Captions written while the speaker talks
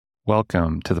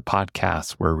Welcome to the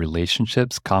podcast where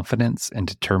relationships, confidence, and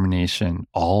determination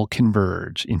all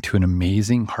converge into an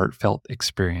amazing, heartfelt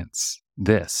experience.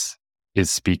 This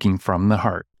is Speaking from the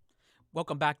Heart.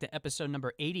 Welcome back to episode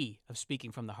number 80 of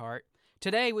Speaking from the Heart.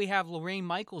 Today we have Lorayne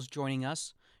Michaels joining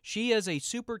us. She is a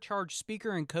supercharged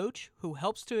speaker and coach who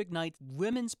helps to ignite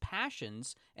women's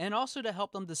passions and also to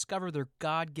help them discover their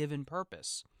God-given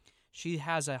purpose. She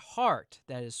has a heart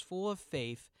that is full of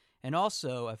faith and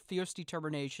also a fierce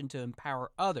determination to empower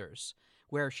others,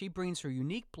 where she brings her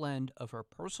unique blend of her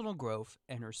personal growth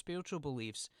and her spiritual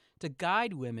beliefs to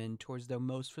guide women towards their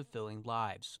most fulfilling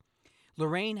lives.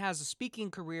 Lorayne has a speaking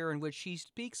career in which she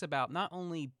speaks about not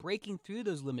only breaking through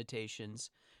those limitations,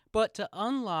 but to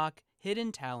unlock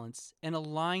hidden talents and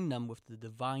align them with the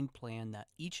divine plan that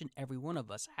each and every one of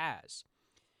us has.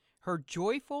 Her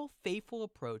joyful, faithful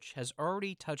approach has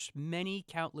already touched many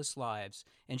countless lives,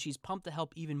 and she's pumped to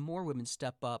help even more women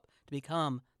step up to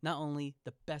become not only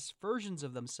the best versions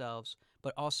of themselves,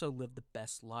 but also live the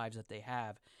best lives that they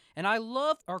have. And I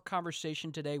love our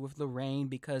conversation today with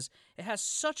Lorayne because it has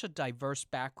such a diverse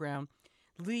background,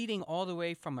 leading all the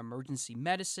way from emergency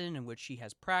medicine, in which she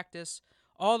has practiced,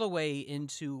 all the way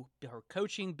into her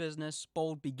coaching business,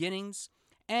 Bold Beginnings,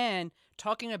 and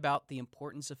talking about the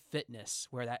importance of fitness,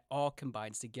 where that all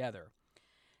combines together.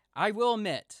 I will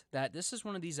admit that this is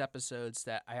one of these episodes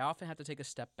that I often have to take a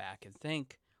step back and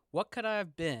think, what could I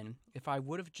have been if I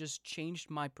would have just changed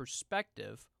my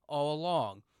perspective all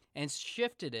along and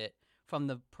shifted it from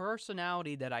the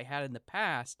personality that I had in the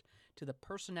past to the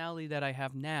personality that I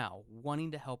have now,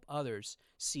 wanting to help others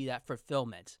see that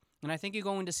fulfillment. And I think you're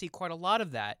going to see quite a lot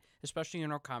of that, especially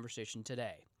in our conversation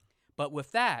today. But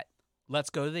with that, let's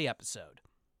go to the episode.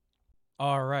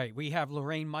 All right, we have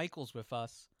Lorayne Michaels with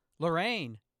us.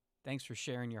 Lorayne, thanks for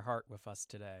sharing your heart with us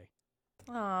today.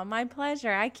 Oh, my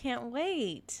pleasure. I can't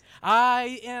wait.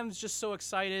 I am just so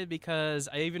excited because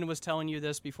I even was telling you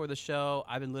this before the show.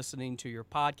 I've been listening to your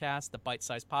podcast, the Bite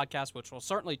Size Podcast, which we'll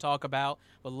certainly talk about.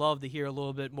 Would love to hear a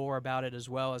little bit more about it as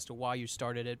well as to why you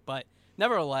started it. But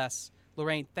nevertheless,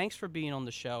 Lorayne, thanks for being on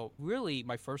the show. Really,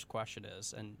 my first question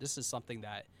is, and this is something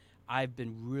that I've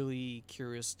been really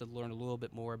curious to learn a little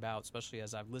bit more about, especially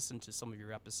as I've listened to some of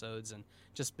your episodes and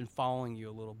just been following you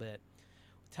a little bit.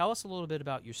 Tell us a little bit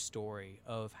about your story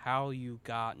of how you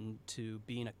got into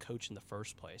being a coach in the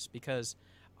first place, because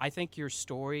I think your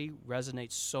story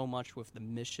resonates so much with the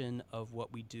mission of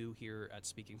what we do here at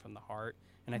Speaking from the Heart,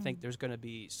 and I think there's going to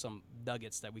be some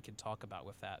nuggets that we can talk about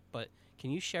with that. But can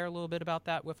you share a little bit about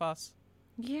that with us?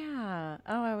 Yeah.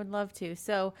 Oh, I would love to.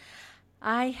 So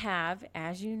I have,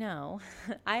 as you know,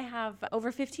 I have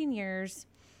over 15 years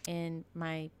in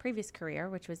my previous career,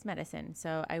 which was medicine.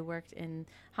 So I worked in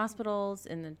hospitals,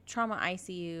 in the trauma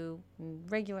ICU,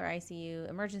 regular ICU,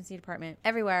 emergency department,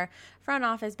 everywhere, front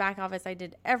office, back office. I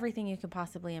did everything you could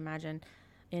possibly imagine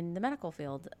in the medical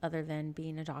field other than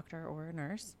being a doctor or a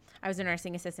nurse. I was a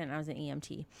nursing assistant and I was an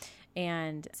EMT.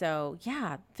 And so,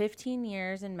 15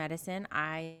 years in medicine.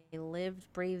 I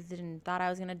lived, breathed, and thought I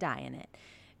was going to die in it.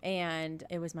 And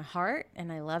it was my heart,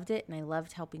 and I loved it, and I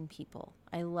loved helping people.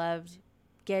 I loved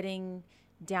getting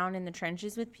down in the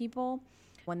trenches with people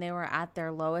when they were at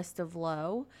their lowest of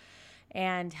low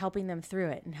and helping them through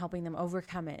it and helping them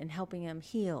overcome it and helping them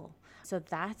heal. So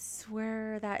that's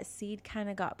where that seed kind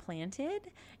of got planted.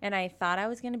 And I thought I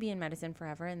was going to be in medicine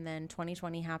forever. And then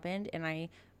 2020 happened, and I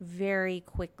very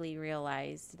quickly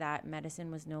realized that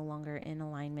medicine was no longer in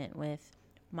alignment with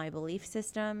my belief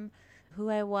system, who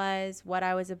I was, what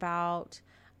I was about.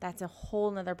 That's a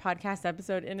whole nother podcast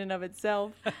episode in and of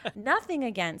itself. Nothing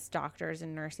against doctors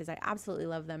and nurses. I absolutely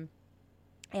love them.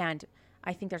 And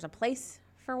I think there's a place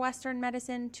for Western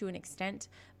medicine to an extent,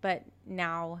 but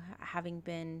now having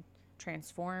been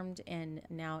transformed and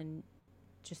now in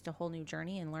just a whole new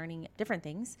journey and learning different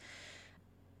things,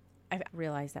 I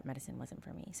realized that medicine wasn't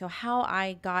for me. So how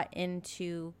I got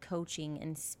into coaching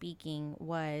and speaking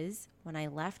was when I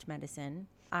left medicine,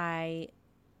 I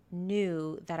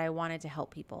knew that I wanted to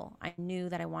help people. I knew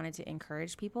that I wanted to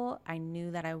encourage people. I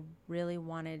knew that I really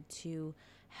wanted to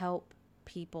help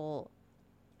people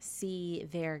see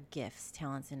their gifts,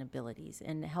 talents, and abilities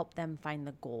and help them find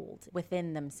the gold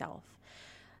within themselves.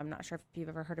 I'm not sure if you've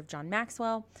ever heard of John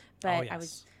Maxwell, but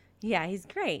yes. He's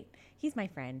great. He's my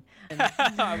friend.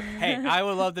 Hey, I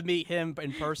would love to meet him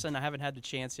in person. I haven't had the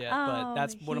chance yet, but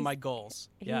that's one of my goals.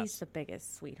 He's the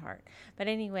biggest sweetheart. But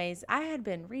anyways, I had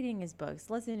been reading his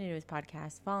books, listening to his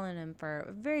podcast, following him for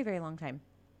a very, very long time.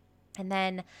 And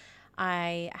then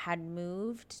I had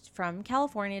moved from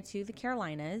California to the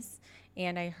Carolinas,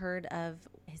 and I heard of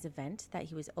his event that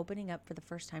he was opening up for the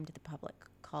first time to the public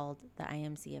called the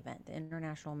IMC event, the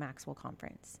International Maxwell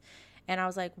Conference. And I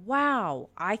was like, wow,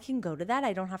 I can go to that.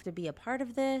 I don't have to be a part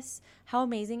of this. How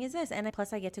amazing is this? And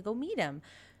plus I get to go meet him.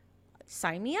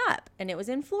 Sign me up. And it was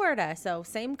in Florida, so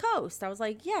same coast. I was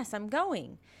like, yes, I'm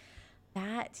going.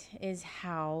 That is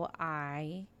how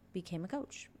I became a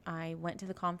coach. I went to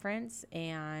the conference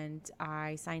and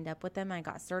I signed up with them. I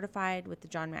got certified with the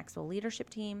John Maxwell leadership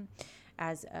team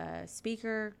as a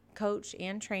speaker, coach,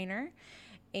 and trainer.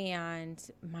 And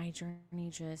my journey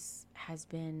just has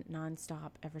been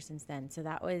nonstop ever since then. So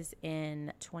that was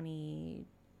in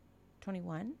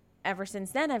 2021. Ever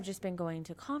since then, I've just been going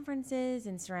to conferences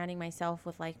and surrounding myself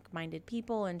with like-minded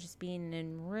people and just being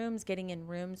in rooms, getting in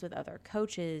rooms with other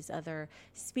coaches, other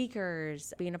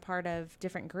speakers, being a part of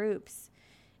different groups.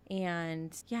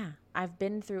 And yeah, I've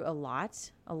been through a lot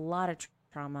of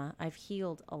trauma. I've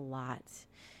healed a lot.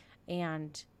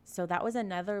 And so that was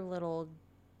another little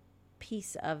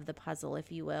piece of the puzzle,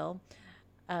 if you will,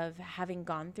 of having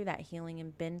gone through that healing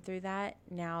and been through that.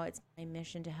 Now it's my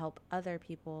mission to help other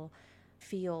people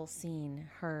feel seen,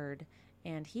 heard,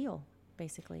 and heal,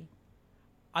 basically.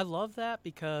 I love that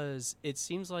because it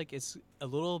seems like it's a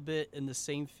little bit in the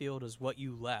same field as what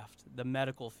you left, the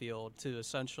medical field, to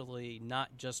essentially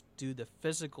not just do the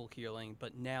physical healing,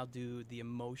 but now do the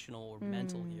emotional or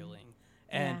mental healing.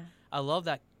 And Yeah. I love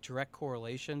that direct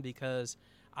correlation because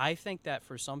I think that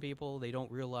for some people, they don't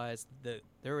realize that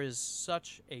there is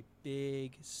such a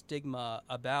big stigma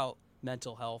about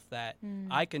mental health that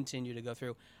I continue to go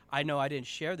through. I know I didn't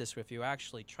share this with you. I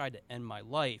actually tried to end my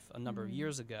life a number of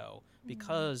years ago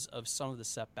because of some of the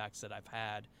setbacks that I've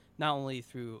had, not only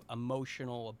through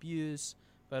emotional abuse,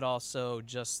 but also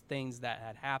just things that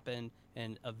had happened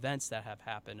and events that have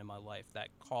happened in my life that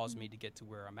caused me to get to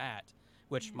where I'm at,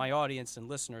 which my audience and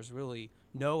listeners really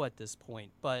know at this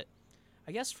point. But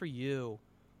I guess for you,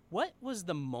 what was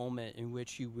the moment in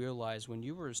which you realized when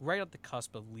you were right at the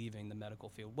cusp of leaving the medical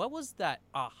field? What was that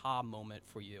aha moment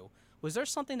for you? Was there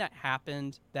something that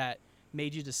happened that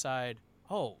made you decide,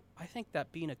 oh, I think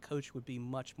that being a coach would be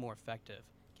much more effective?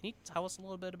 Can you tell us a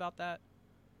little bit about that?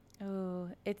 Oh,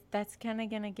 that's kind of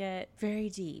going to get very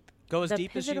deep. Go as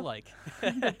deep as you like.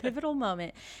 The pivotal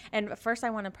moment. And first I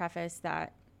want to preface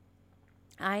that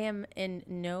I am in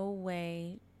no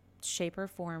way, shape, or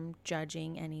form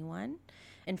judging anyone.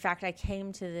 In fact, I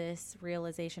came to this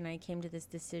realization, I came to this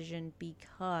decision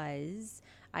because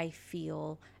I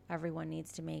feel everyone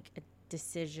needs to make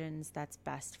decisions that's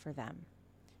best for them.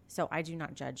 So I do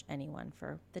not judge anyone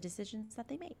for the decisions that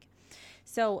they make.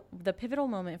 So the pivotal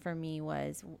moment for me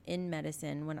was in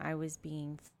medicine when I was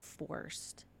being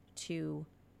forced to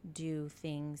do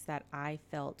things that I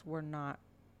felt were not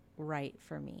right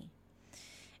for me.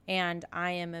 And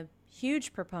I am a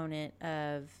huge proponent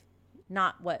of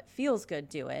not what feels good,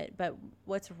 do it, but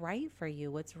what's right for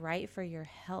you, what's right for your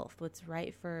health, what's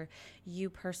right for you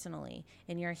personally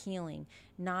in your healing.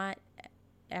 Not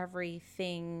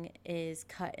everything is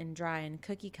cut and dry and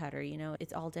cookie cutter,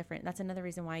 it's all different. That's another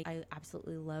reason why I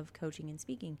absolutely love coaching and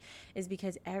speaking, is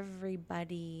because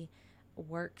everybody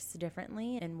works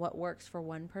differently, and what works for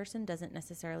one person doesn't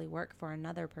necessarily work for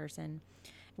another person.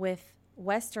 With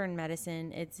Western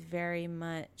medicine, it's very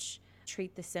much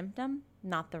treat the symptom,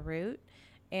 not the root.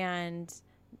 And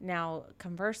now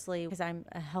conversely, because I'm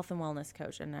a health and wellness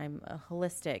coach and I'm a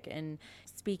holistic and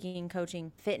speaking,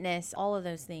 coaching, fitness, all of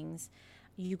those things,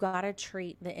 you got to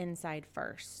treat the inside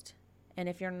first. And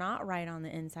if you're not right on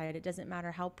the inside, it doesn't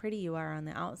matter how pretty you are on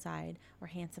the outside or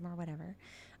handsome or whatever.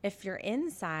 If your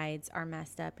insides are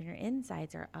messed up and your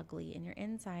insides are ugly and your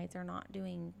insides are not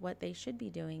doing what they should be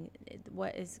doing,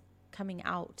 what is coming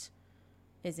out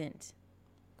isn't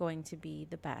going to be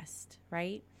the best,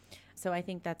 right? So I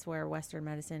think that's where Western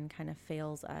medicine kind of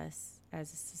fails us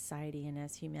as a society and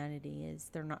as humanity, is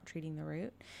they're not treating the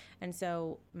root. And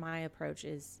so my approach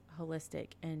is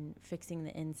holistic and fixing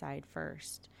the inside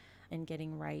first and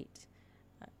getting right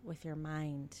with your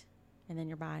mind and then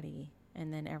your body,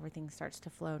 and then everything starts to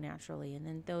flow naturally. And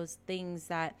then those things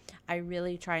that I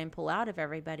really try and pull out of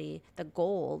everybody, the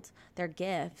gold, their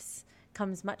gifts,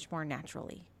 comes much more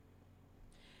naturally.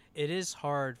 It is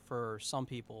hard for some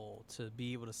people to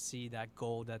be able to see that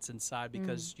gold that's inside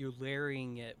because you're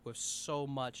layering it with so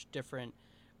much different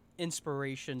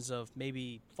inspirations of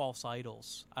maybe false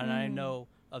idols. And I know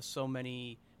of so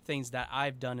many things that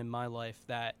I've done in my life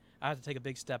that I have to take a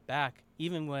big step back.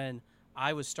 Even when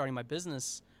I was starting my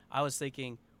business, I was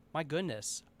thinking, my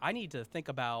goodness, I need to think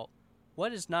about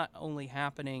what is not only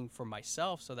happening for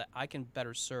myself so that I can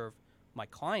better serve my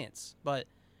clients, but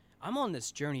I'm on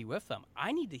this journey with them.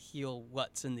 I need to heal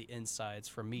what's in the insides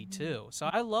for me too. So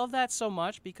I love that so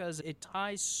much because it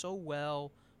ties so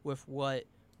well with what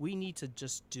we need to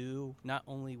just do, not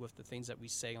only with the things that we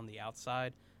say on the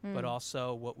outside, but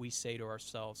also what we say to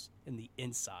ourselves in the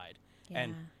inside.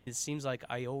 And it seems like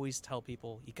I always tell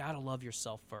people, you got to love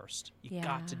yourself first. You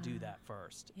got to do that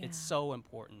first. It's so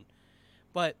important.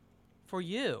 But for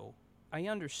you, I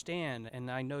understand, and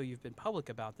I know you've been public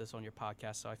about this on your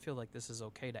podcast, so I feel like this is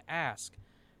okay to ask.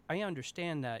 I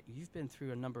understand that you've been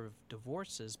through a number of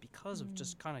divorces because of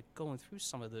just kind of going through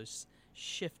some of those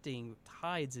shifting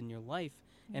tides in your life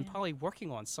and probably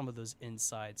working on some of those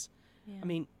insides. I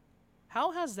mean,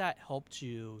 how has that helped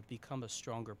you become a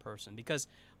stronger person? Because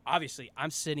obviously,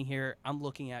 I'm sitting here, I'm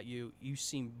looking at you, you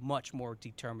seem much more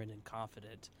determined and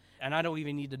confident. And I don't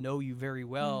even need to know you very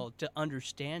well to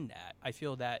understand that. I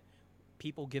feel that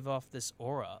people give off this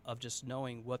aura of just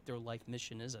knowing what their life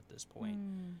mission is at this point.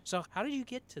 So how did you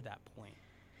get to that point?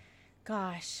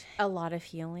 Gosh, a lot of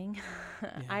healing.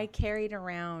 I carried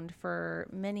around for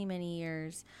many, many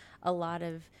years a lot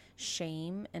of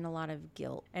shame and a lot of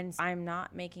guilt. And I'm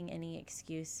not making any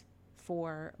excuse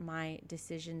for my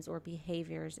decisions or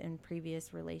behaviors in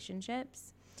previous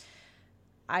relationships.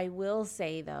 I will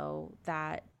say, though,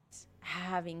 that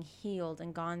having healed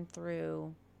and gone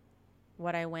through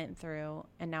what I went through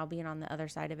and now being on the other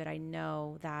side of it, I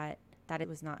know that it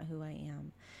was not who I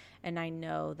am. And I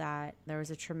know that there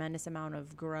was a tremendous amount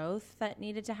of growth that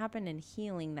needed to happen and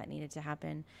healing that needed to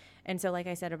happen. And so, like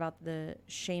I said about the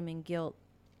shame and guilt,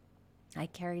 I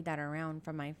carried that around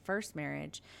from my first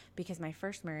marriage because my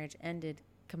first marriage ended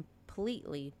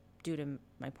completely due to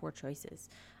my poor choices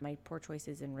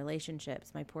in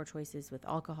relationships, my poor choices with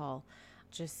alcohol,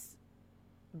 just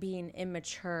being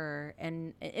immature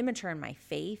in my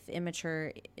faith,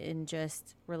 immature in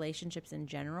just relationships in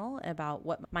general about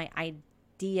what my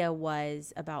idea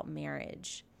was about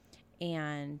marriage.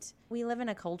 And we live in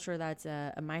a culture that's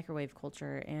a microwave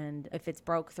culture, and if it's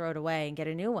broke, throw it away and get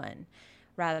a new one,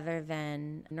 rather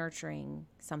than nurturing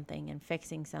something and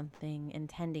fixing something and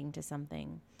tending to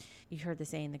something. You heard the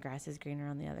saying, the grass is greener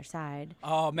on the other side.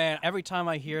 Oh, man. Every time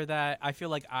I hear that, I feel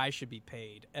like I should be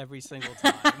paid every single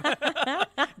time.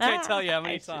 Can't tell you how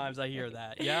many times I hear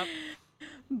that. Yep.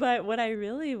 But what I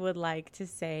really would like to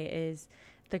say is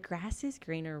the grass is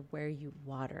greener where you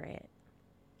water it.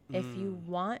 If you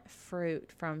want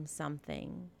fruit from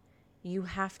something, you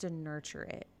have to nurture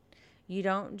it. You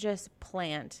don't just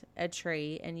plant a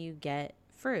tree and you get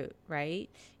fruit, right?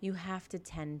 You have to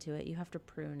tend to it. You have to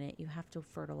prune it. You have to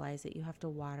fertilize it. You have to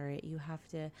water it. You have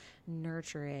to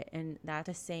nurture it. And that's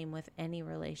the same with any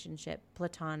relationship,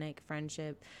 platonic,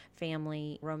 friendship,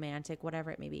 family, romantic, whatever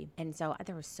it may be. And so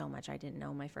there was so much I didn't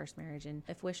know in my first marriage. And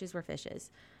if wishes were fishes,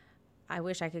 I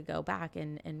wish I could go back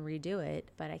and redo it,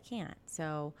 but I can't.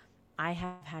 So I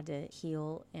have had to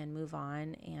heal and move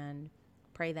on and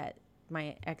pray that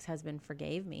my ex-husband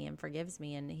forgave me and forgives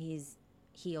me, and he's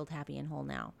healed, happy, and whole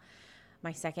now.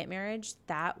 My second marriage,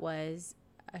 that was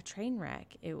a train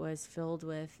wreck. It was filled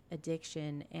with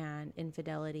addiction and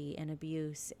infidelity and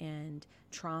abuse and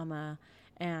trauma.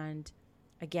 And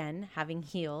again, having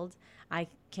healed, I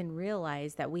can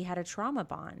realize that we had a trauma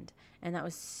bond, and that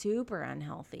was super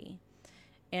unhealthy.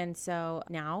 And so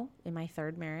now in my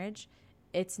third marriage,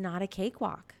 it's not a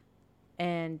cakewalk.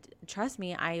 And trust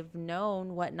me, I've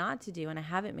known what not to do, and I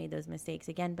haven't made those mistakes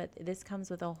again. But this comes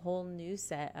with a whole new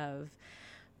set of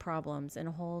problems and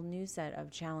a whole new set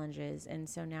of challenges. And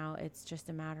so now it's just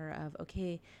a matter of,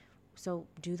 okay, so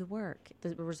do the work.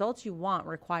 The results you want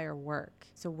require work.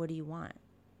 So what do you want?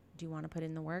 Do you want to put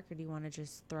in the work, or do you want to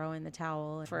just throw in the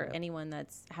towel? For anyone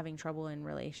that's having trouble in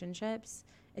relationships,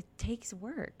 it takes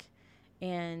work.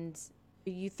 And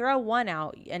you throw one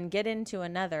out and get into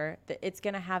another, it's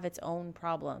going to have its own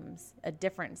problems, a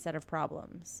different set of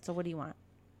problems. So what do you want?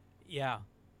 Yeah.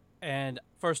 And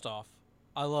first off,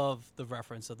 I love the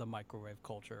reference of the microwave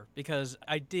culture, because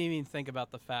I didn't even think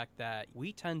about the fact that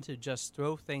we tend to just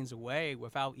throw things away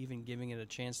without even giving it a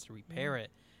chance to repair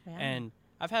it. Yeah. And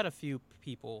I've had a few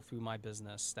people through my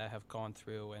business that have gone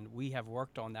through, and we have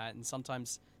worked on that. And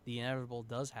sometimes the inevitable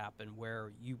does happen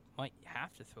where you might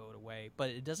have to throw it away, but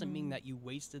it doesn't mean that you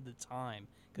wasted the time,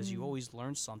 because you always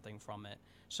learn something from it.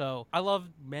 So I love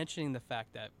mentioning the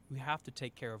fact that we have to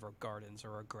take care of our gardens,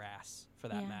 or our grass for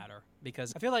that matter,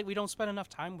 because I feel like we don't spend enough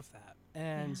time with that.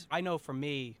 And I know for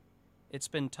me, it's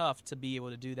been tough to be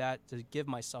able to do that, to give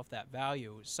myself that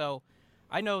value. So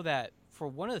I know that for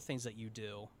one of the things that you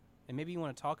do, and maybe you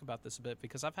want to talk about this a bit,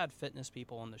 because I've had fitness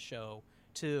people on the show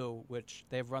too, which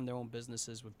they've run their own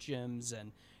businesses with gyms,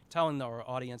 and telling our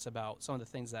audience about some of the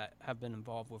things that have been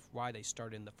involved with why they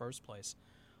started in the first place.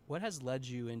 what has led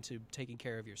you into taking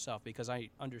care of yourself? Because I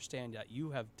understand that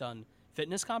you have done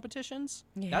fitness competitions.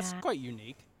 That's quite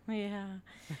unique. Yeah.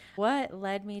 What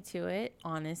led me to it,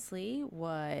 honestly,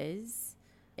 was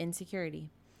insecurity.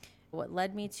 What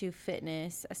led me to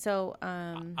fitness. So,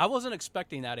 I wasn't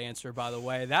expecting that answer, by the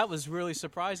way. That was really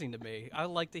surprising to me. I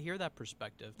like to hear that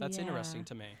perspective. That's interesting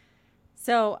to me.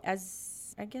 So,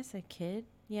 as I guess a kid,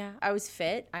 I was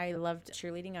fit. I loved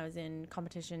cheerleading. I was in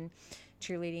competition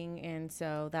cheerleading. And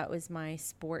so that was my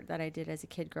sport that I did as a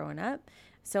kid growing up.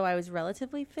 So I was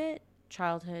relatively fit,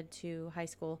 childhood to high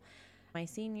school. My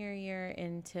senior year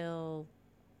until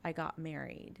I got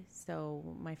married. So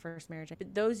my first marriage,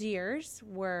 those years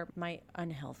were my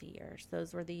unhealthy years.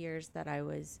 Those were the years that I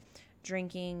was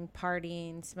drinking,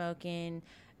 partying, smoking,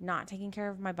 not taking care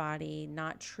of my body,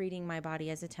 not treating my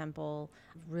body as a temple,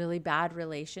 really bad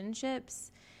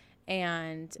relationships.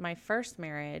 And my first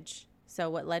marriage, so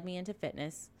what led me into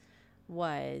fitness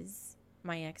was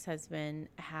my ex-husband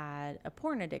had a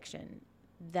porn addiction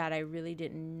that I really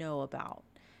didn't know about.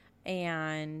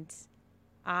 And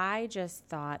I just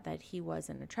thought that he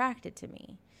wasn't attracted to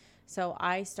me. So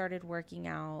I started working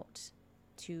out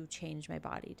to change my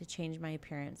body, to change my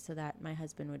appearance so that my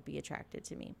husband would be attracted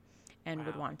to me and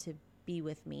would want to be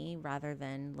with me rather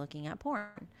than looking at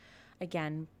porn.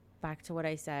 Again, back to what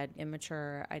I said,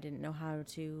 immature. I didn't know how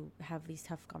to have these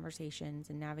tough conversations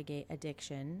and navigate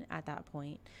addiction at that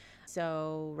point.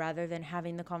 So rather than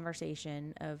having the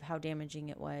conversation of how damaging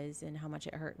it was and how much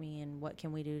it hurt me and what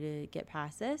can we do to get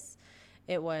past this,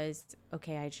 it was,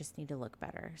 okay, I just need to look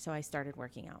better. So I started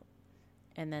working out.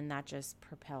 And then that just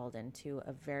propelled into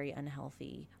a very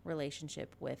unhealthy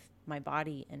relationship with my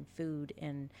body and food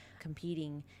and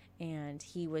competing. And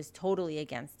he was totally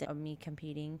against it, of me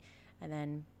competing. And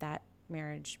then that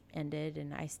marriage ended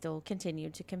and I still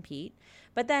continued to compete.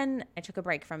 But then I took a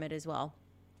break from it as well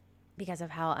because of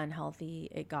how unhealthy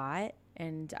it got.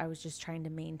 And I was just trying to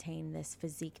maintain this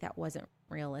physique that wasn't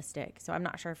realistic. So I'm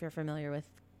not sure if you're familiar with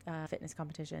fitness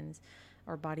competitions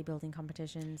or bodybuilding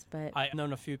competitions, but I've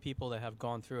known a few people that have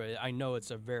gone through it. I know it's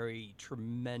a very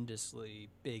tremendously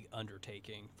big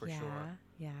undertaking for sure.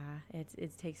 Yeah,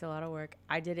 it takes a lot of work.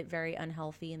 I did it very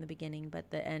unhealthy in the beginning, but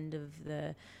the end of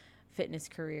the fitness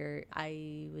career,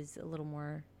 I was a little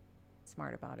more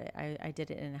smart about it. I did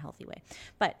it in a healthy way.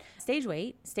 But stage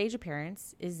weight, stage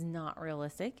appearance is not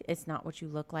realistic. It's not what you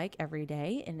look like every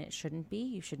day, and it shouldn't be.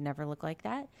 You should never look like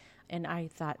that. And I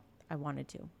thought I wanted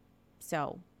to.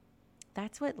 So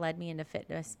that's what led me into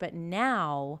fitness. But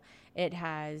now it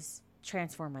has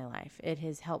transformed my life. It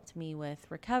has helped me with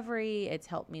recovery. It's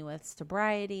helped me with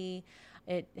sobriety.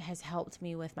 It has helped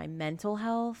me with my mental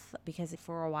health because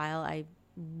for a while I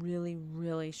really,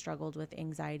 really struggled with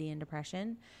anxiety and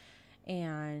depression.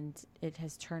 And it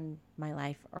has turned my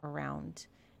life around.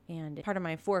 And part of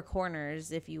my four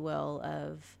corners, if you will,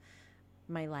 of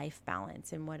my life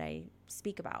balance and what I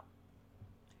speak about.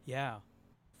 Yeah.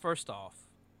 First off,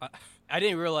 I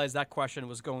didn't realize that question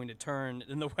was going to turn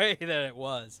in the way that it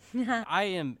was. I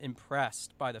am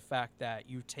impressed by the fact that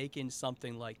you've taken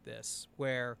something like this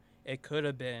where it could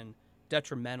have been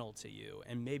detrimental to you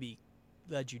and maybe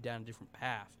led you down a different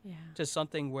path to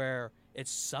something where it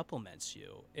supplements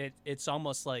you. It's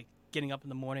almost like getting up in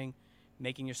the morning,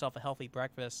 making yourself a healthy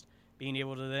breakfast, being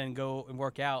able to then go and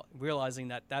work out, realizing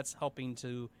that that's helping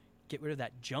to get rid of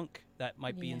that junk that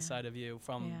might be inside of you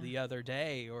from the other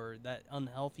day or that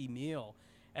unhealthy meal.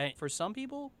 And for some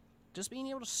people, just being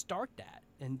able to start that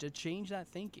and to change that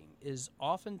thinking is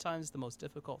oftentimes the most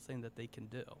difficult thing that they can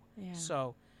do. Yeah.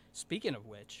 So speaking of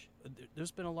which,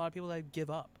 there's been a lot of people that give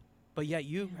up. But yet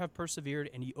you have persevered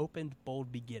and you opened Bold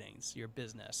Beginnings, your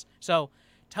business. So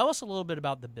tell us a little bit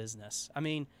about the business. I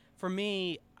mean, for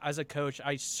me, as a coach,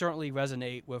 I certainly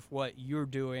resonate with what you're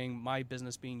doing, my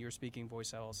business being Your Speaking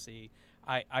Voice LLC.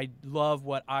 I love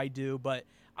what I do, but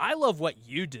I love what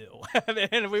you do.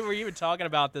 And we were even talking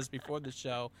about this before the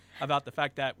show, about the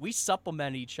fact that we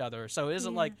supplement each other. So it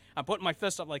isn't like I'm putting my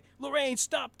fist up like, Lorayne,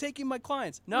 stop taking my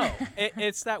clients. No,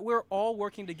 it's that we're all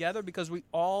working together because we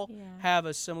all have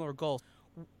a similar goal.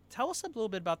 Tell us a little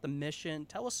bit about the mission.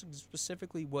 Tell us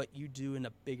specifically what you do in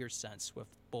a bigger sense with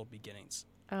Bold Beginnings.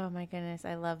 Oh my goodness,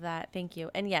 I love that. Thank you.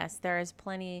 And yes, there is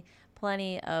plenty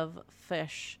of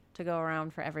fish to go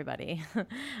around for everybody.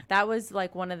 That was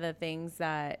like one of the things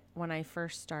that when I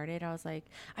first started, I was like,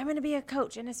 I'm going to be a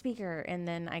coach and a speaker. And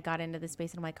then I got into the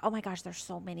space and I'm like, oh my gosh, there's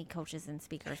so many coaches and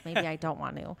speakers. Maybe I don't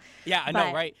want to. Yeah, I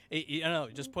know, right? You know,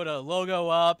 just put a logo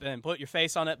up and put your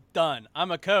face on it. Done.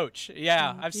 I'm a coach.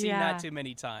 Yeah, I've seen that too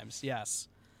many times. Yes.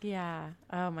 Yeah.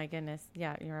 Oh my goodness.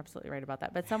 Yeah, you're absolutely right about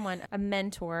that. But someone, a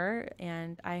mentor,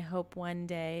 and I hope one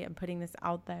day, I'm putting this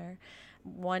out there,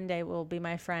 one day will be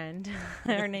my friend.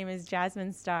 Her name is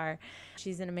Jasmine Starr.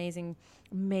 She's an amazing,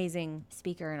 amazing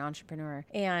speaker and entrepreneur.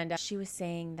 And she was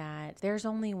saying that there's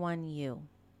only one you,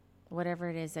 whatever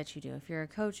it is that you do. If you're a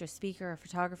coach, a speaker, a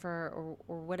photographer,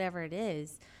 or whatever it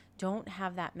is, don't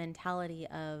have that mentality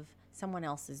of someone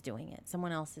else is doing it,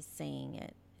 someone else is saying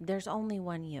it. There's only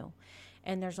one you.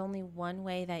 And there's only one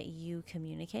way that you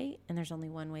communicate, and there's only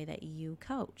one way that you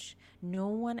coach. No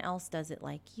one else does it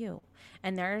like you.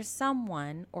 And there's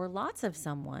someone or lots of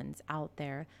someones out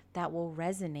there that will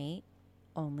resonate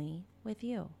only with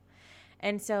you.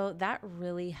 And so that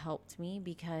really helped me,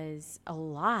 because a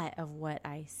lot of what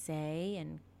I say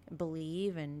and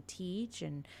believe and teach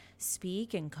and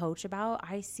speak and coach about,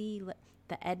 I see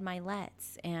the Ed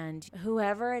Milet's and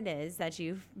whoever it is that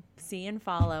you see and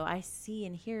follow, I see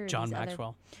and hear John these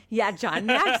Maxwell. Yeah, John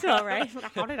Maxwell, right?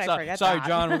 How did I forget that? Sorry,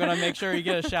 John. We're going to make sure you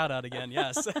get a shout out again.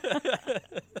 Yes.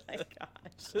 My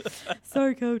gosh.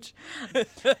 Sorry, coach.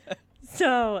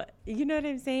 So, you know what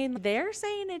I'm saying? They're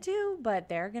saying it too, but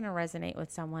they're going to resonate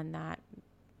with someone that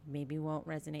maybe won't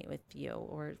resonate with you,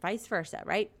 or vice versa,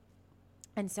 right?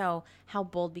 And so how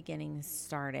Bold Beginnings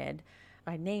started,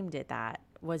 I named it that,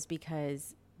 was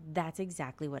because that's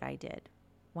exactly what I did.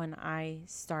 When I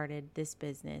started this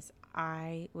business,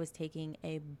 I was taking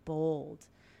a bold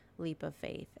leap of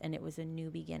faith, and it was a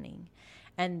new beginning.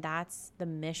 And that's the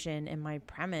mission and my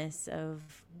premise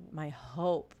of my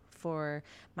hope for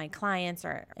my clients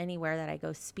or anywhere that I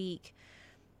go speak,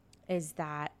 is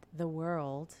that the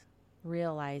world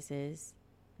realizes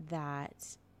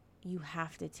that you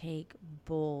have to take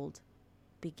bold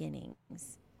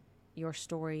beginnings. Your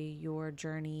story, your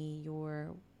journey,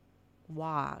 your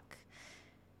walk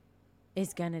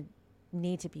is going to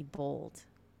need to be bold.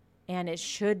 And it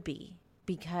should be,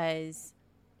 because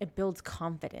it builds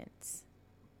confidence.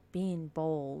 Being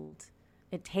bold,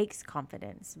 it takes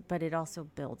confidence, but it also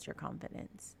builds your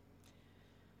confidence.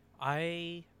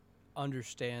 I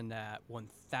understand that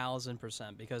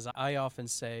 1000%, because I often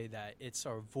say that it's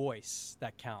our voice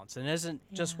that counts. And it isn't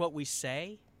just what we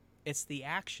say, it's the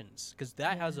actions, because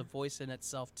that has a voice in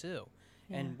itself too.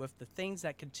 And with the things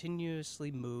that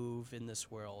continuously move in this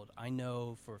world, I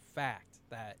know for a fact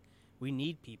that we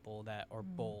need people that are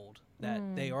bold, that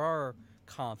they are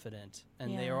confident,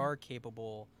 and they are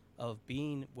capable of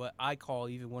being what I call,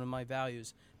 even one of my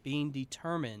values, being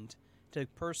determined to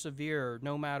persevere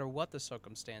no matter what the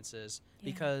circumstances,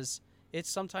 because it's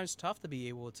sometimes tough to be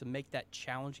able to make that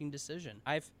challenging decision.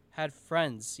 I've had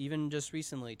friends, even just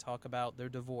recently, talk about their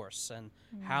divorce and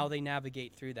how they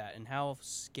navigate through that and how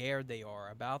scared they are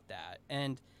about that.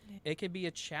 And it could be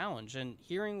a challenge. And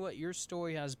hearing what your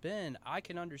story has been, I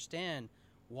can understand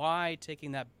why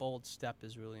taking that bold step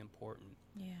is really important.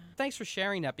 Yeah. Thanks for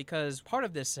sharing that, because part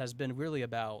of this has been really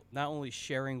about not only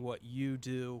sharing what you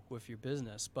do with your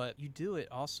business, but you do it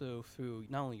also through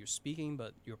not only your speaking,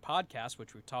 but your podcast,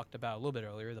 which we talked about a little bit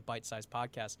earlier, the Bite Size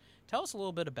Podcast. Tell us a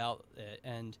little bit about it,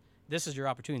 and this is your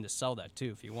opportunity to sell that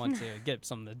too if you want to get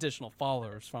some additional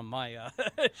followers from my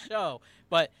show.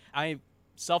 But I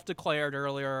self-declared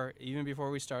earlier, even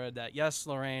before we started, that yes,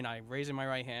 Lorayne, I'm raising my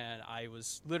right hand. I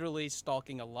was literally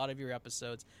stalking a lot of your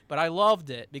episodes, but I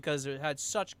loved it because it had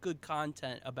such good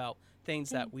content about things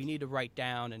that we need to write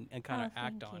down and kind of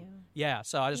act on. Yeah,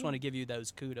 so I just want to give you those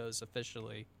kudos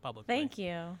officially, publicly. Thank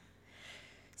you.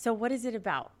 So what is it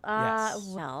about?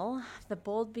 Well, the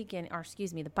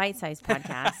the Bite Size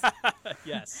Podcast.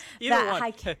 Yes. Either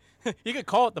one. You could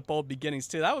call it the Bold Beginnings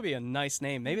too. That would be a nice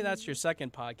name. Maybe that's your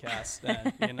second podcast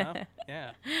then, you know?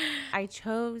 Yeah. I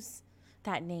chose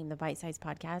that name, the Bite Size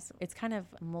Podcast. It's kind of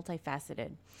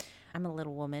multifaceted. I'm a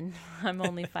little woman. I'm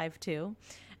only 5'2".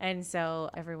 And so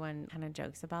everyone kind of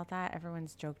jokes about that.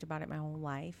 Everyone's joked about it my whole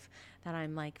life, that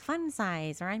I'm like fun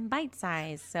size or I'm bite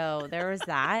size. So there was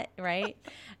that, right?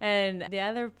 And the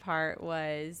other part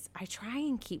was I try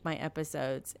and keep my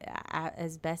episodes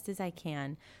as best as I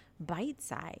can bite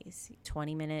size,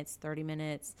 20 minutes, 30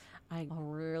 minutes. I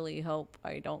really hope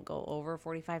I don't go over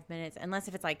 45 minutes, unless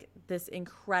if it's like this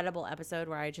incredible episode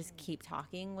where I just keep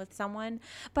talking with someone.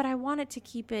 But I wanted to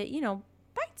keep it,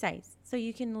 bite size. So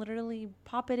you can literally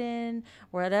pop it in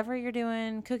whatever you're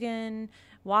doing, cooking,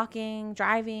 walking,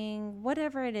 driving,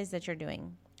 whatever it is that you're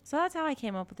doing. So that's how I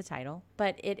came up with the title.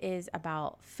 But it is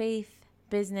about faith,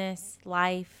 business,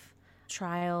 life,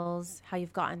 trials, how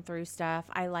you've gotten through stuff.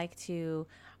 I like to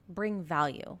bring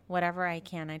value, whatever I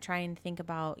can. I try and think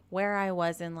about where I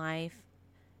was in life,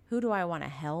 who do I want to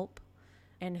help,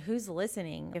 and who's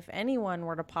listening. If anyone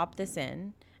were to pop this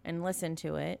in and listen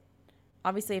to it,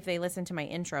 obviously, if they listen to my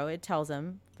intro, it tells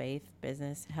them faith,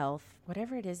 business, health,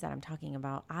 whatever it is that I'm talking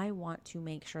about. I want to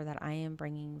make sure that I am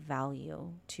bringing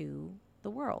value to the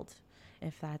world.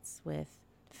 If that's with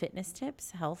fitness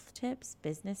tips, health tips,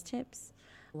 business tips,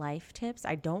 life tips.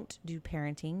 I don't do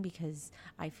parenting because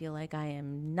I feel like I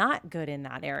am not good in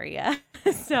that area.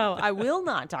 So I will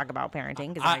not talk about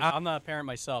parenting. I'm not a parent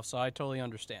myself, so I totally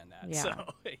understand that. Yeah. So,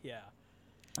 yeah.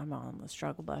 I'm on the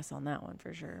struggle bus on that one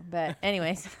for sure. But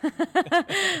anyways,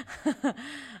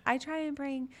 I try and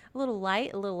bring a little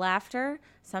light, a little laughter.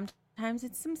 Sometimes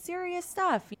it's some serious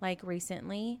stuff. Like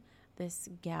recently, this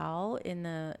gal in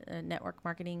the network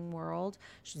marketing world,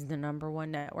 she's the #1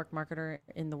 network marketer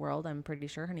in the world. I'm pretty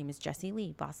sure her name is Jessie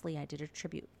Lee. Boss Lee, I did a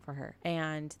tribute for her.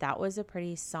 And that was a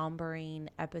pretty sombering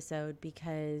episode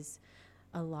because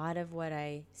a lot of what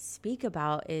I speak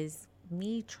about is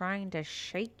me trying to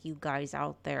shake you guys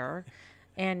out there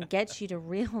and get you to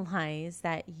realize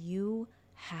that you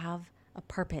have a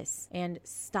purpose and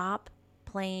stop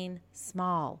playing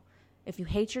small. If you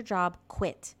hate your job,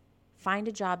 quit. Find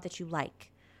a job that you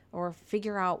like or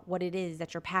figure out what it is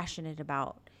that you're passionate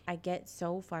about. I get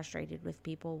so frustrated with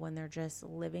people when they're just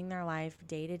living their life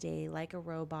day to day like a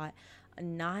robot,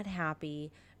 not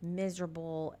happy,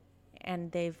 miserable,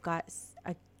 and they've got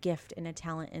a gift and a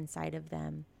talent inside of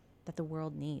them that the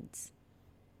world needs.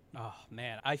 Oh,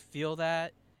 man, I feel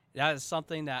that. That is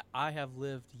something that I have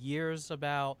lived years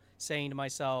about, saying to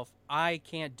myself, I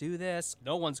can't do this.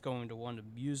 No one's going to want to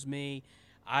abuse me.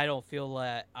 I don't feel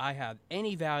that I have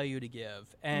any value to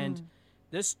give. And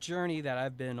this journey that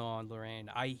I've been on, Lorayne,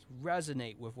 I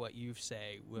resonate with what you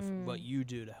say, with what you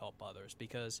do to help others,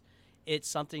 because it's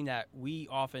something that we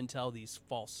often tell these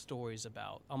false stories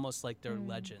about, almost like they're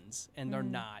legends, and they're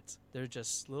not. They're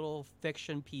just little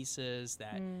fiction pieces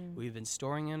that we've been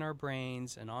storing in our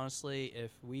brains. And honestly,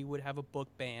 if we would have a book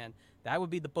ban, that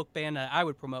would be the book ban that I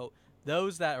would promote.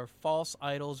 Those that are false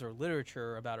idols or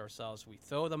literature about ourselves, we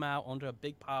throw them out onto a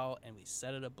big pile and we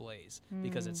set it ablaze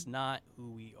because it's not who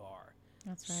we are.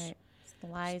 That's right. It's the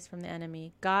lies from the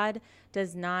enemy. God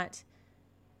does not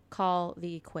call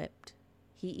the equipped.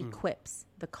 He equips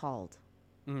the called.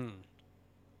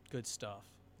 Good stuff.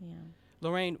 Yeah.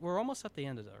 Lorayne, we're almost at the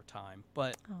end of our time,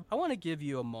 but I want to give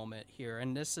you a moment here,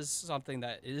 and this is something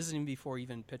that it isn't even before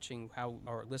even pitching how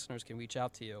our listeners can reach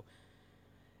out to you.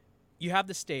 You have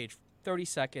the stage, 30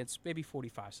 seconds, maybe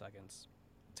 45 seconds.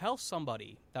 Tell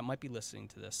somebody that might be listening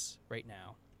to this right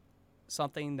now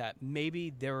something that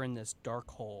maybe they're in this dark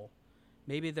hole.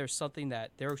 Maybe there's something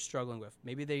that they're struggling with.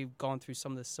 Maybe they've gone through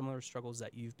some of the similar struggles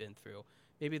that you've been through.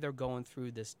 Maybe they're going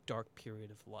through this dark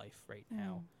period of life right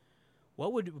now.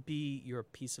 What would be your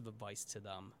piece of advice to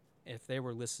them if they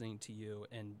were listening to you,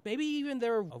 and maybe even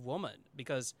they're a woman?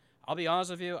 Because I'll be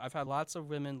honest with you, I've had lots of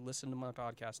women listen to my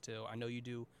podcast too. I know you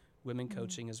do women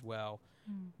coaching as well.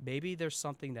 Maybe there's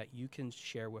something that you can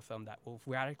share with them that will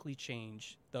radically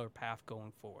change their path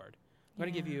going forward. I'm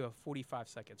going to give you a 45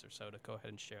 seconds or so to go ahead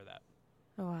and share that.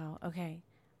 Oh, wow. Okay.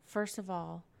 First of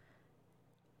all,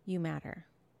 you matter.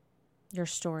 Your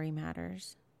story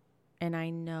matters. And I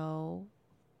know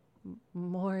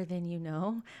more than you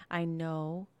know. I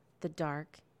know the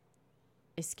dark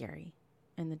is scary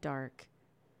and the dark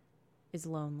is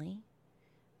lonely,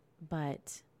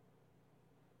 but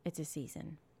it's a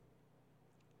season.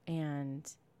 And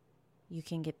you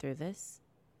can get through this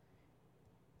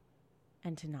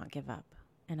and to not give up.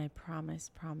 And I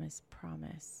promise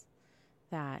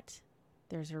that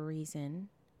there's a reason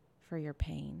for your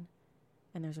pain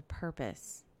and there's a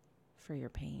purpose for your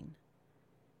pain.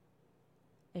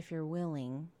 If you're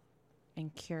willing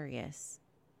and curious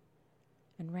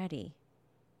and ready,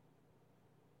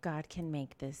 God can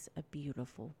make this a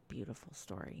beautiful, beautiful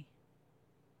story.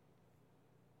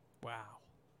 Wow.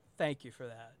 Thank you for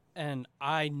that. And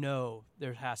I know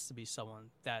there has to be someone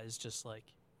that is just like,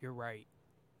 you're right.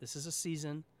 This is a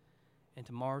season, and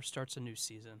tomorrow starts a new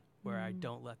season where I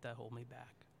don't let that hold me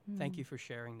back. Thank you for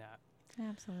sharing that.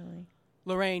 Absolutely.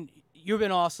 Lorayne, you've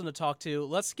been awesome to talk to.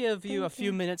 Let's give you a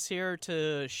few minutes here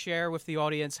to share with the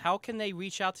audience. How can they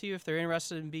reach out to you if they're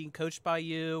interested in being coached by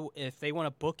you, if they want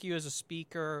to book you as a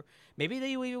speaker? Maybe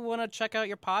they even want to check out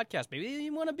your podcast. Maybe they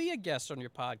even want to be a guest on your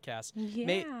podcast.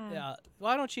 Yeah.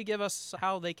 Why don't you give us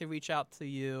how they can reach out to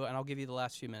you, and I'll give you the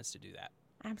last few minutes to do that.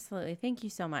 Absolutely. Thank you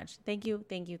so much. Thank you.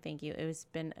 It has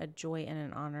been a joy and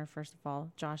an honor, first of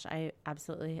all. Josh, I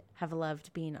absolutely have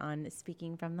loved being on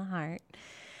Speaking from the Heart.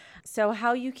 So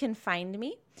how you can find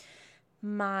me,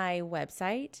 my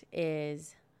website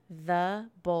is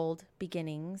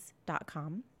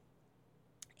theboldbeginnings.com.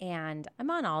 And I'm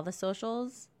on all the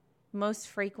socials, most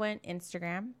frequent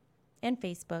Instagram and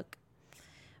Facebook.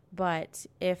 But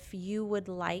if you would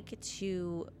like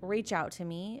to reach out to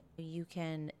me, you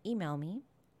can email me.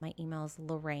 My email is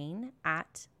Lorayne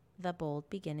at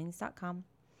theboldbeginnings.com.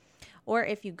 Or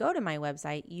if you go to my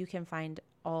website, you can find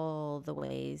all the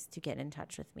ways to get in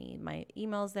touch with me. My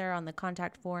email's there on the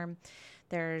contact form.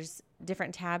 There's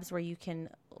different tabs where you can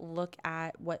look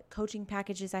at what coaching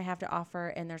packages I have to offer.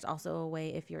 And there's also a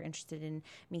way, if you're interested in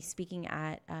me speaking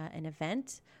at an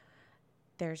event,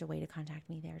 there's a way to contact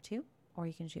me there too. Or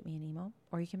you can shoot me an email,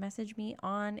 or you can message me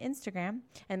on Instagram.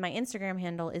 And my Instagram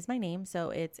handle is my name. So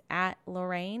it's at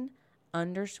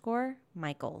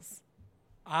Lorayne_Michaels.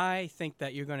 I think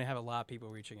that you're going to have a lot of people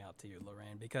reaching out to you,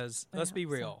 Lorayne, because I let's be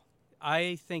hope so. real.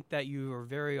 I think that you are a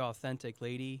very authentic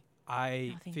lady.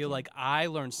 I thank feel you. like I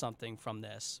learned something from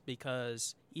this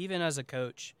because even as a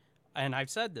coach, and I've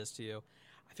said this to you,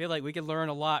 I feel like we could learn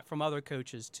a lot from other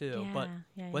coaches too. But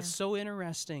what's so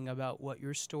interesting about what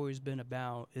your story's been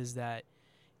about is that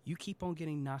you keep on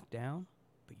getting knocked down,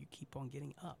 but you keep on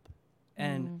getting up.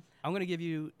 And I'm going to give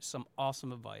you some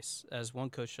awesome advice as one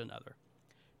coach to another.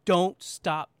 Don't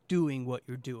stop doing what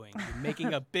you're doing. You're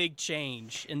making a big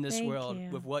change in this world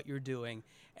with what you're doing.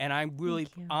 And I'm really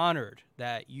honored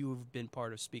that you've been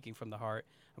part of Speaking from the Heart.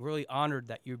 I'm really honored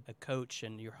that you're a coach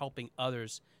and you're helping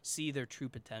others see their true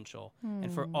potential.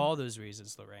 And for all those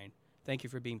reasons, Lorayne, thank you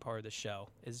for being part of the show.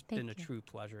 It's been a true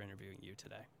pleasure interviewing you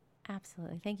today.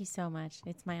 Absolutely. Thank you so much.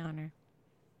 It's my honor.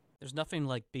 There's nothing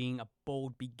like being a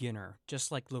bold beginner,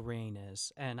 just like Lorayne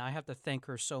is. And I have to thank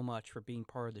her so much for being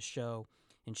part of the show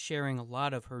and sharing a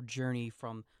lot of her journey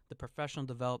from the professional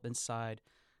development side,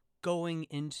 going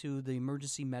into the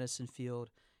emergency medicine field,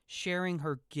 sharing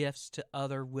her gifts to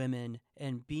other women,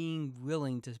 and being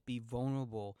willing to be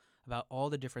vulnerable about all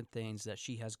the different things that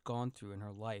she has gone through in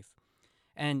her life.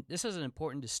 And this is an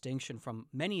important distinction from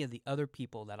many of the other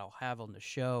people that I'll have on the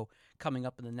show coming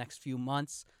up in the next few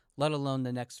months, let alone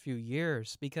the next few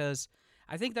years, because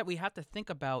I think that we have to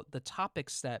think about the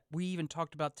topics that we even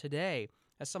talked about today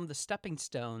as some of the stepping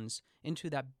stones into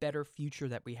that better future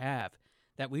that we have,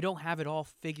 that we don't have it all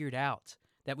figured out,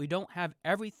 that we don't have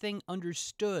everything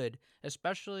understood,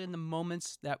 especially in the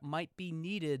moments that might be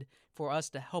needed for us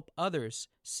to help others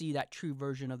see that true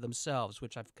version of themselves,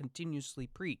 which I've continuously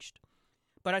preached.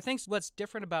 But I think what's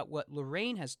different about what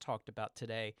Lorayne has talked about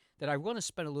today that I want to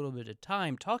spend a little bit of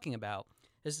time talking about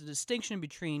is the distinction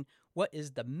between what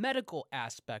is the medical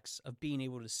aspects of being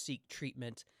able to seek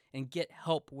treatment and get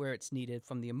help where it's needed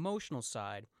from the emotional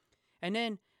side, and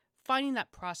then finding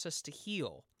that process to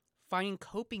heal, finding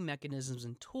coping mechanisms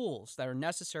and tools that are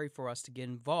necessary for us to get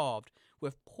involved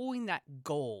with pulling that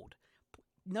gold,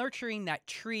 nurturing that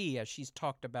tree, as she's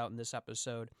talked about in this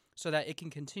episode, so that it can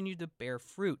continue to bear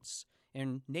fruits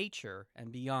in nature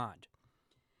and beyond.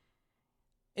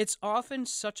 It's often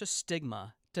such a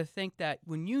stigma to think that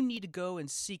when you need to go and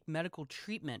seek medical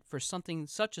treatment for something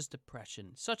such as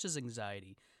depression, such as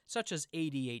anxiety, such as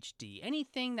ADHD,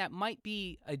 anything that might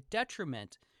be a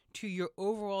detriment to your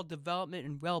overall development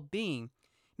and well-being,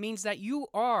 means that you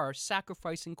are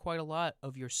sacrificing quite a lot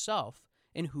of yourself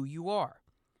and who you are.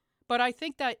 But I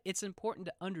think that it's important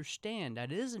to understand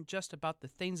that it isn't just about the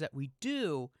things that we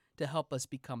do to help us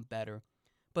become better,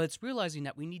 but it's realizing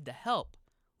that we need the help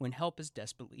when help is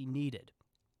desperately needed.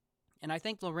 And I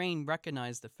think Lorayne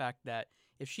recognized the fact that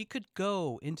if she could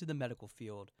go into the medical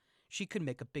field, she could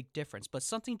make a big difference. But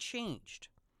something changed.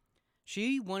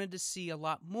 She wanted to see a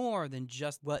lot more than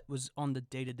just what was on the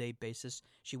day-to-day basis.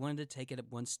 She wanted to take it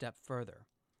one step further.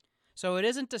 So it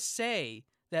isn't to say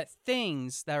that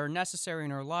things that are necessary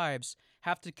in our lives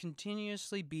have to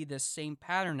continuously be the same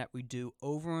pattern that we do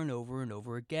over and over and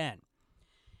over again.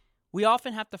 We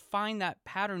often have to find that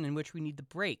pattern in which we need to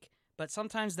break, but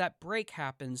sometimes that break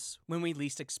happens when we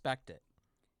least expect it.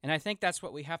 And I think that's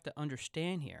what we have to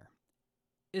understand here,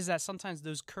 is that sometimes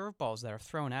those curveballs that are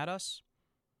thrown at us,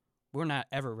 we're not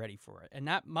ever ready for it. And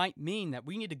that might mean that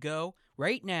we need to go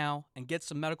right now and get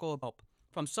some medical help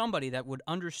from somebody that would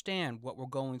understand what we're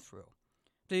going through,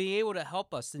 to be able to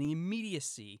help us in the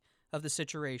immediacy of the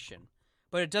situation.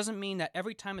 But it doesn't mean that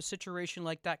every time a situation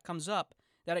like that comes up,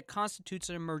 that it constitutes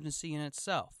an emergency in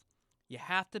itself. You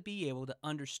have to be able to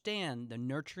understand the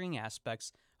nurturing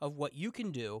aspects of what you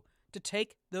can do to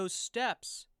take those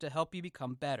steps to help you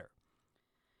become better.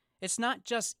 It's not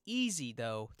just easy,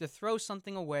 though, to throw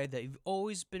something away that you've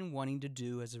always been wanting to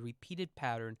do as a repeated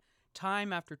pattern,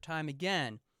 time after time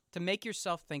again, to make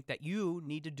yourself think that you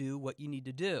need to do what you need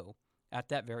to do at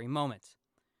that very moment,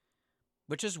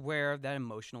 which is where that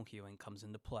emotional healing comes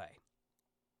into play.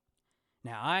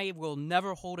 Now, I will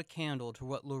never hold a candle to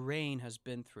what Lorayne has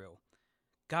been through.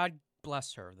 God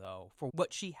bless her, though, for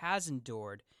what she has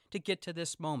endured to get to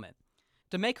this moment.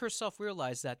 to make herself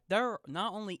realize that there are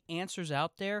not only answers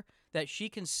out there that she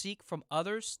can seek from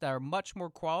others that are much more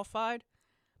qualified,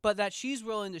 but that she's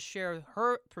willing to share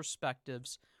her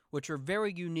perspectives, which are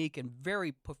very unique and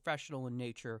very professional in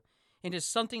nature, into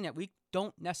something that we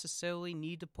don't necessarily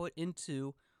need to put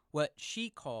into what she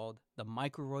called the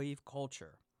microwave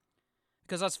culture.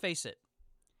 Because let's face it,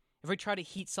 if we try to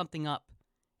heat something up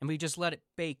and we just let it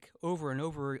bake over and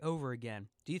over and over again,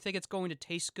 do you think it's going to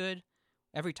taste good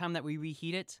every time that we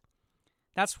reheat it?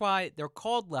 That's why they're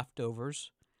called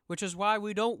leftovers, which is why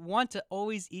we don't want to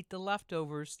always eat the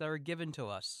leftovers that are given to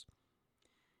us.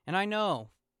 And I know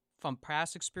from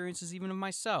past experiences, even of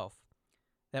myself,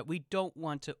 that we don't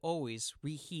want to always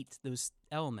reheat those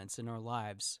elements in our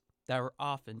lives that are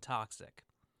often toxic.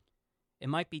 It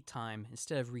might be time,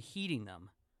 instead of reheating them,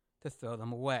 to throw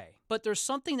them away. But there's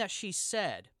something that she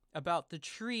said about the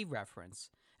tree reference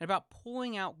and about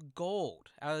pulling out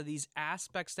gold out of these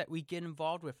aspects that we get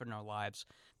involved with in our lives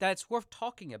that it's worth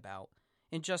talking about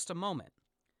in just a moment.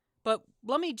 But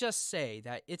let me just say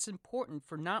that it's important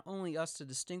for not only us to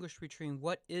distinguish between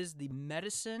what is the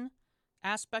medicine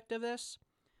aspect of this,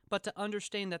 but to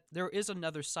understand that there is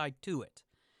another side to it.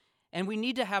 And we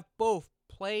need to have both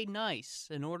play nice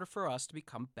in order for us to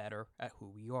become better at who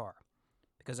we are.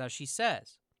 Because as she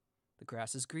says, the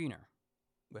grass is greener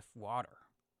with water.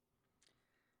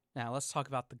 Now let's talk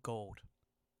about the gold.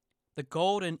 The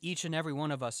gold in each and every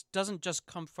one of us doesn't just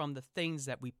come from the things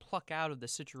that we pluck out of the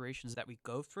situations that we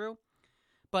go through,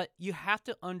 but you have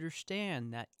to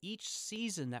understand that each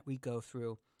season that we go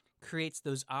through creates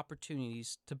those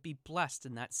opportunities to be blessed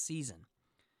in that season.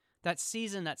 That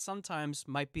season that sometimes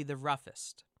might be the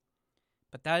roughest.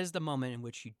 But that is the moment in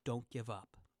which you don't give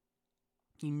up.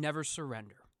 You never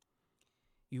surrender.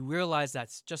 You realize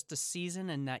that's just a season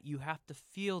and that you have to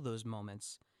feel those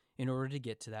moments in order to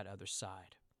get to that other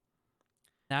side.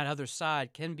 That other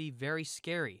side can be very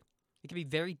scary. It can be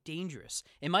very dangerous.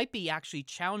 It might be actually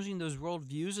challenging those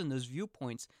worldviews and those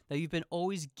viewpoints that you've been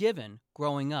always given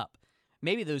growing up.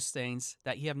 Maybe those things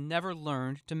that you have never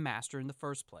learned to master in the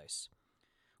first place.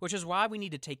 Which is why we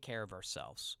need to take care of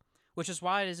ourselves. Which is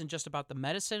why it isn't just about the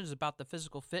medicine, it's about the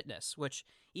physical fitness, which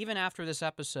even after this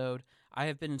episode, I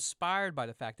have been inspired by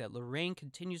the fact that Lorayne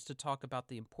continues to talk about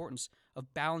the importance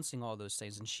of balancing all those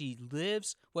things, and she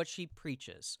lives what she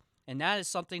preaches. And that is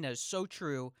something that is so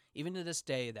true, even to this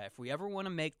day, that if we ever want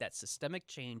to make that systemic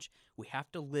change, we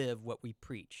have to live what we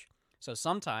preach. So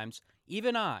sometimes,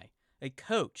 even I, a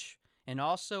coach, and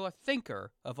also a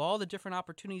thinker of all the different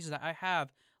opportunities that I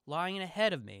have lying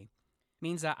ahead of me,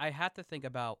 means that I have to think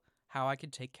about how I can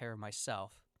take care of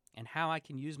myself and how I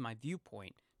can use my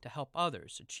viewpoint to help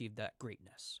others achieve that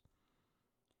greatness.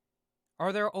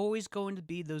 Are there always going to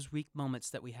be those weak moments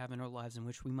that we have in our lives in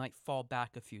which we might fall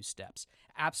back a few steps?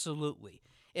 Absolutely.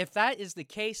 If that is the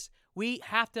case, we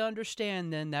have to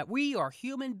understand then that we are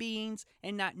human beings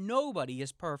and that nobody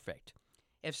is perfect.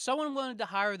 If someone wanted to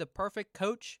hire the perfect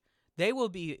coach, they will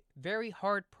be very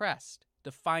hard-pressed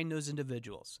to find those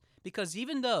individuals. Because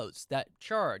even those that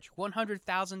charge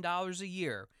 $100,000 a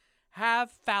year have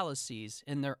fallacies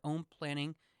in their own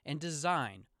planning and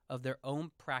design of their own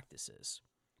practices.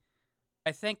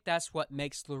 I think that's what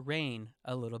makes Lorayne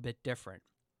a little bit different.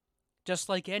 Just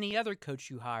like any other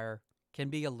coach you hire can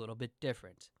be a little bit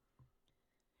different.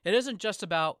 It isn't just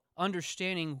about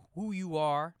understanding who you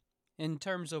are in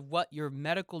terms of what your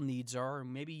medical needs are, or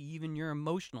maybe even your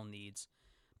emotional needs,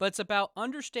 but it's about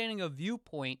understanding a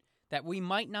viewpoint that we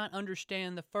might not understand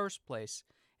in the first place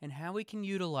and how we can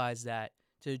utilize that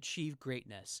to achieve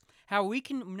greatness. How we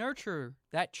can nurture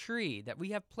that tree that we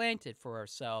have planted for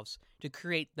ourselves to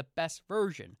create the best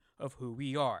version of who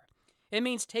we are. It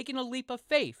means taking a leap of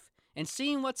faith and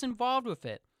seeing what's involved with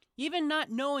it, even not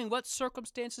knowing what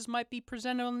circumstances might be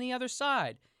presented on the other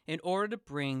side in order to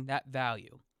bring that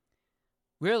value.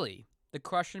 Really, the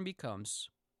question becomes,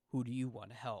 who do you want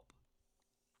to help?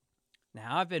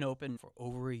 Now, I've been open for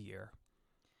over a year,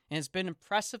 and it's been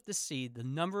impressive to see the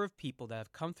number of people that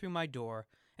have come through my door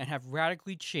and have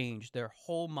radically changed their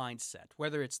whole mindset,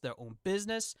 whether it's their own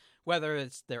business, whether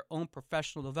it's their own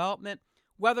professional development,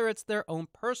 whether it's their own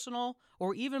personal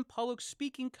or even public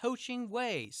speaking coaching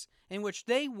ways in which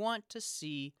they want to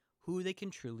see who they can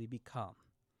truly become.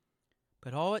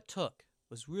 But all it took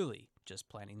was really just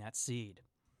planting that seed.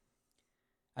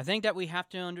 I think that we have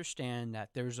to understand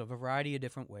that there's a variety of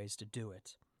different ways to do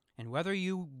it. And whether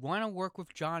you want to work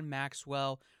with John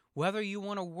Maxwell, whether you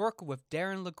want to work with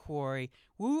Darren LaCroix,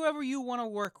 whoever you want to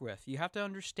work with, you have to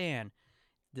understand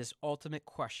this ultimate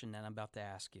question that I'm about to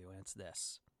ask you, and it's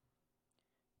this.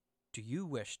 Do you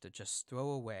wish to just throw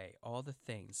away all the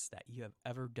things that you have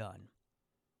ever done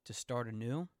to start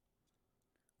anew?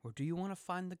 Or do you want to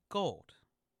find the gold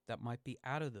that might be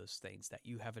out of those things that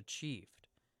you have achieved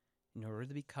in order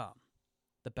to become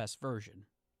the best version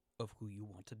of who you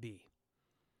want to be?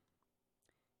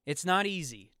 It's not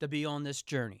easy to be on this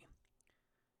journey.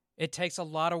 It takes a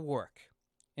lot of work,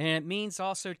 and it means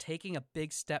also taking a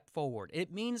big step forward.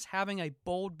 It means having a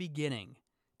bold beginning,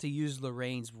 to use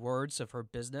Lorrayne's words of her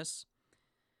business.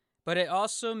 But it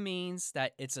also means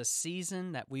that it's a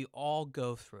season that we all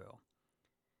go through,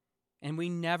 and we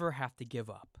never have to give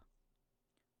up.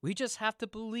 We just have to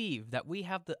believe that we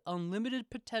have the unlimited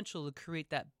potential to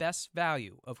create that best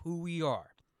value of who we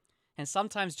are. And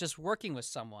sometimes just working with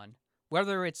someone,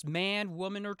 whether it's man,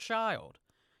 woman, or child,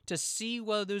 to see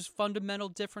what those fundamental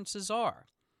differences are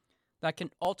that can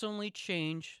ultimately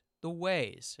change the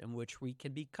ways in which we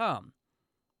can become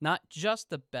not just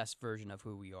the best version of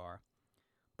who we are,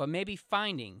 but maybe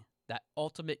finding that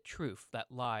ultimate truth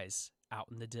that lies out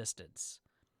in the distance.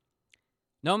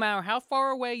 No matter how far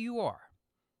away you are,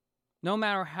 no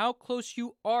matter how close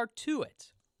you are to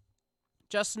it,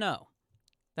 just know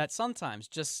that sometimes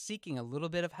just seeking a little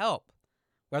bit of help,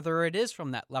 whether it is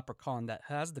from that leprechaun that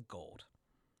has the gold,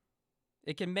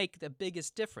 it can make the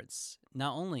biggest difference,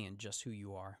 not only in just who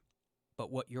you are,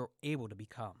 but what you're able to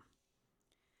become.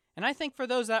 And I think for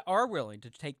those that are willing to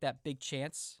take that big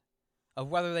chance of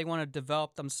whether they want to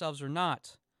develop themselves or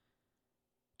not,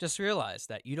 just realize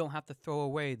that you don't have to throw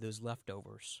away those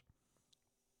leftovers.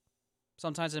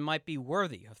 Sometimes it might be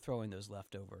worthy of throwing those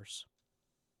leftovers.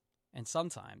 And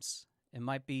sometimes it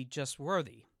might be just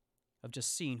worthy of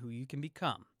just seeing who you can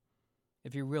become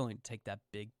if you're willing to take that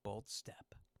big, bold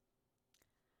step.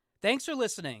 Thanks for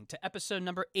listening to episode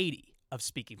number 80 of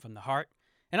Speaking from the Heart,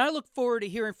 and I look forward to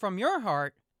hearing from your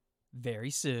heart very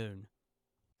soon.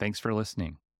 Thanks for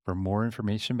listening. For more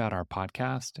information about our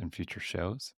podcast and future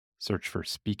shows, search for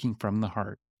Speaking from the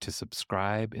Heart to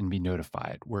subscribe and be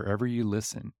notified wherever you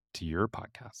listen to your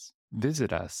podcasts.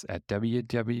 Visit us at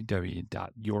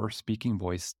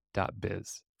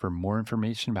www.yourspeakingvoice.biz for more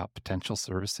information about potential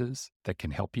services that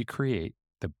can help you create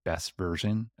the best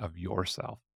version of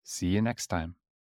yourself. See you next time.